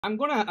I'm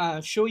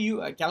gonna show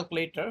you a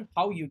calculator,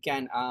 how you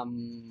can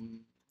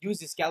use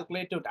this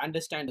calculator to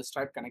understand the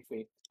Stripe Connect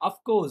rate.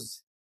 Of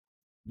course,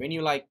 when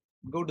you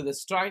go to the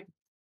Stripe,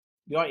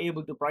 you are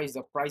able to price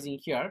the pricing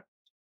here.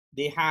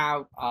 They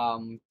have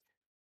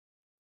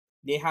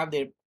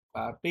their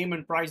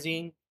payment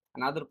pricing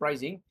and other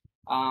pricing,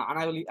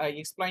 and I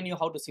explain you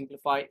how to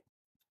simplify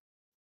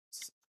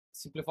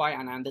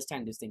and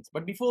understand these things.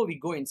 But before we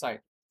go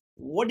inside,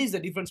 what is the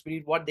difference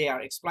between what they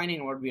are explaining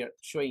and what we are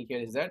showing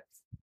here is that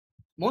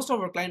most of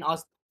our clients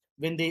ask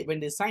when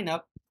they sign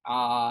up,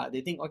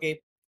 they think,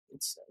 okay,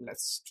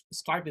 let's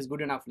Stripe is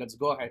good enough, let's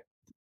go ahead.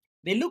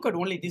 They look at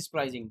only this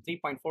pricing,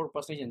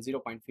 3.4% and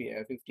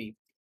 0.50.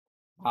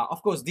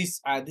 Of course, this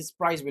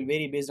price will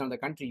vary based on the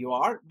country you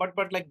are, but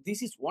like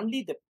this is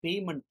only the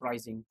payment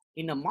pricing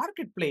in a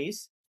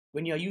marketplace.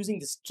 When you are using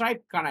the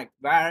Stripe Connect,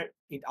 where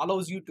it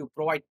allows you to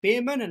provide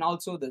payment and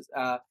also this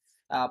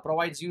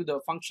provides you the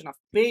function of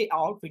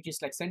payout, which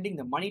is like sending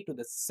the money to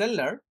the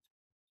seller.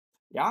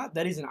 Yeah,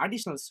 there is an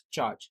additional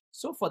charge.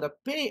 So for the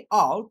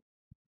payout,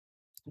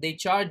 they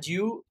charge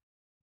you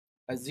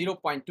a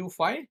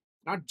 0.25,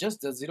 not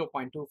just the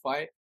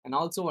 0.25, and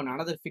also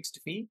another fixed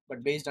fee,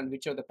 but based on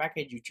whichever the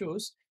package you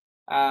choose.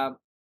 uh,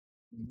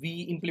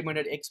 we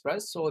implemented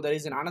Express, so there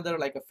is another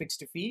like a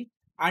fixed fee,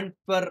 and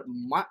per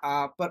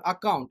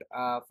account,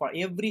 for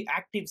every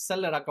active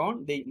seller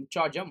account they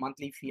charge a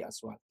monthly fee as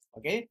well.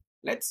 Okay,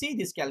 let's see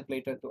this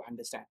calculator to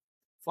understand.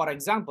 For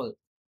example,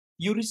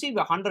 you receive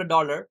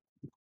 $100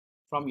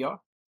 from your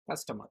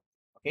customer.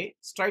 Okay,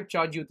 Stripe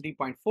charge you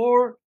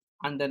 3.4,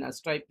 and then a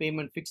Stripe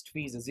payment fixed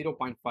fee is a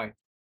 0.5.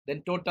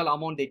 Then total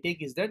amount they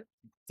take is that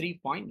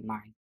 3.9.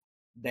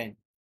 Then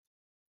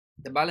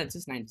the balance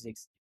is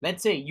 96.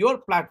 Let's say your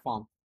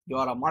platform, you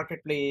are a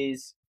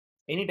marketplace,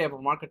 any type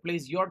of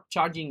marketplace, you're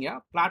charging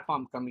a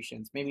platform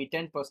commissions, maybe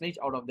 10%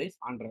 out of this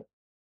 100.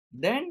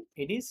 Then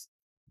it is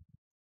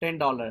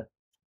 $10.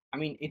 I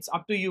mean, it's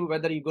up to you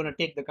whether you're going to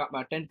take the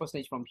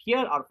 10% from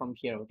here or from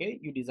here. Okay,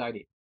 you decide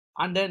it.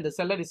 And then the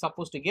seller is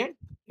supposed to get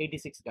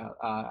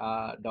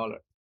 $86.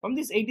 From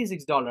this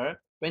 $86,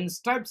 when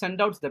Stripe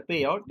send out the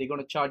payout, they're going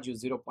to charge you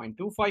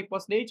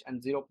 0.25%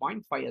 and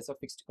 0.5 as a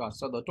fixed cost.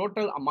 So the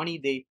total money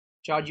they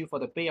charge you for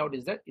the payout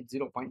is that it's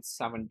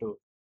 0.72.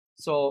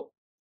 So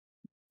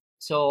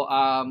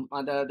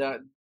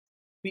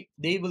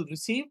they will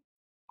receive.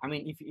 I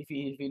mean, if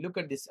you look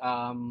at this,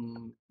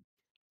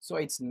 so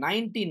it's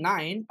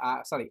 99,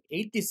 sorry,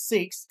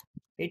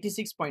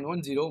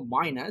 86.10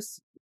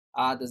 minus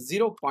the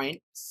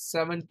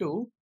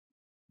 0.72,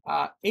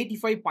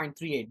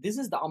 85.38. This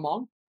is the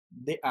amount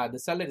the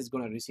seller is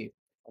going to receive.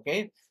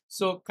 Okay,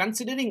 so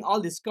considering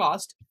all this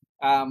cost,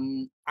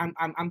 I'm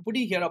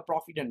putting here a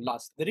profit and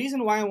loss. The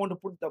reason why I want to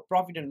put the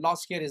profit and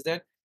loss here is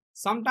that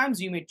sometimes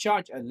you may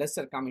charge a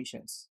lesser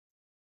commissions.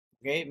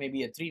 Okay,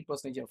 maybe a 3%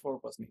 or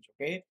 4%.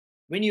 Okay,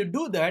 when you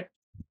do that,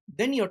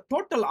 then your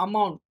total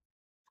amount,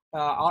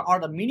 or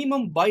the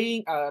minimum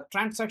buying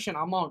transaction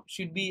amount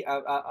should be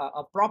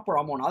a proper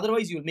amount.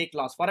 Otherwise, you'll make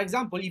loss. For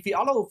example, if you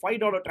allow a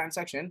 $5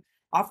 transaction,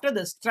 after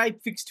the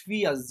Stripe fixed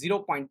fee as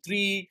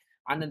 0.3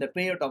 and then the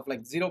payout of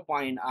like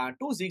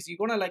 0.26, you're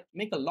gonna like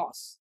make a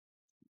loss.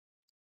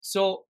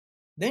 So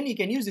then you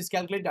can use this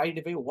calculator to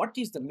identify what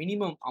is the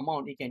minimum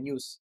amount you can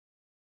use,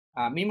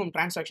 minimum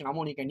transaction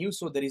amount you can use,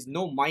 so there is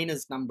no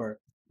minus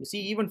number. You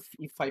see, even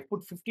if I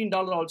put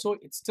 $15 also,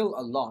 it's still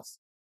a loss.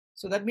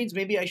 So that means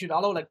maybe I should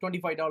allow like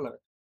 $25.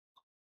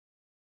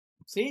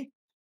 See,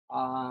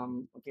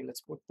 okay,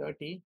 let's put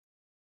 30.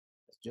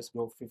 Let's just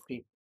go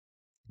 50.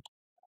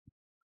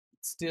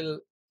 It's still,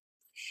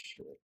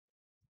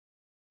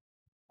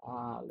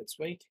 let's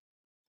wait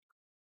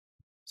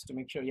just to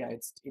make sure. Yeah,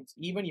 it's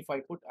even if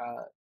I put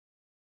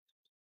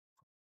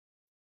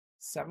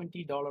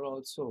 $70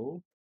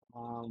 also,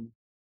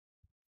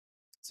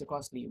 it's a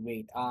costly.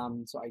 Wait,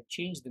 so I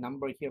changed the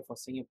number here for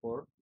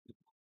Singapore,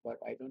 but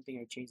I don't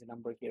think I changed the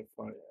number here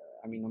for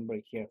number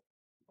here,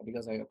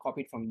 because I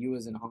copied from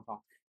US and Hong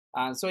Kong.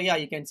 So yeah,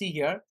 you can see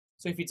here.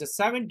 So if it's a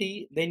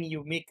 70, then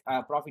you make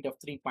a profit of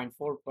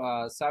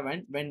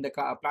 3.47 when the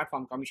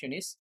platform commission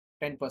is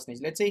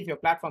 10%. Let's say if your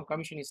platform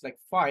commission is like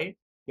 5,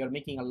 you're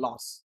making a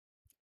loss.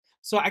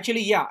 So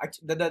actually, yeah,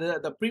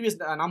 the previous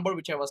number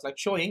which I was like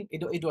showing,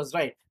 it was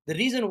right. The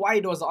reason why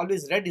it was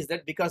always red is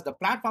that because the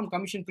platform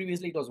commission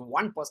previously it was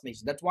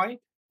 1%. That's why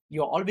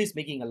you're always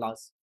making a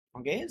loss.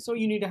 Okay, so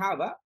you need to have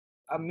a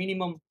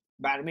minimum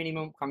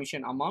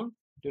commission amount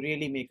to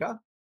really make a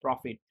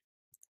profit.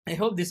 I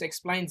hope this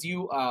explains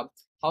you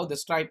how the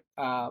Stripe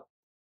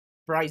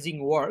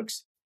pricing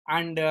works,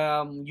 and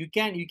you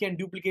can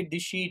duplicate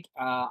this sheet,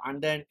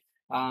 and then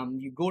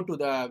you go to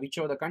the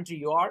whichever the country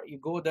you are, you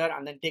go there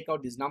and then take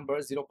out these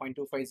numbers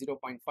 0.25,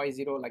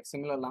 0.50, like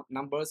similar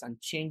numbers, and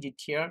change it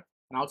here.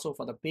 And also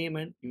for the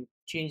payment, you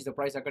change the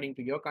price according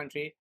to your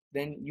country,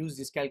 then use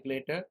this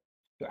calculator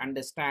to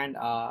understand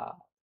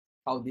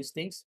how these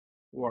things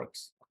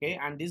works. Okay,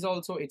 and this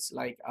also, it's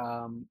like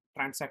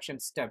transaction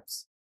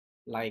steps,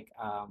 like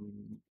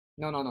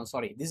no,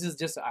 sorry, this is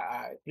just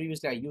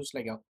previously I used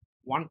like a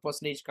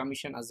 1%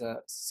 commission as a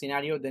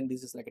scenario, then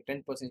this is like a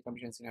 10%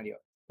 commission scenario.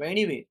 But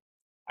anyway,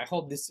 I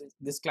hope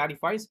this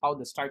clarifies how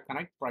the Stripe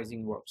Connect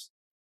pricing works.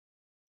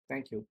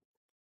 Thank you.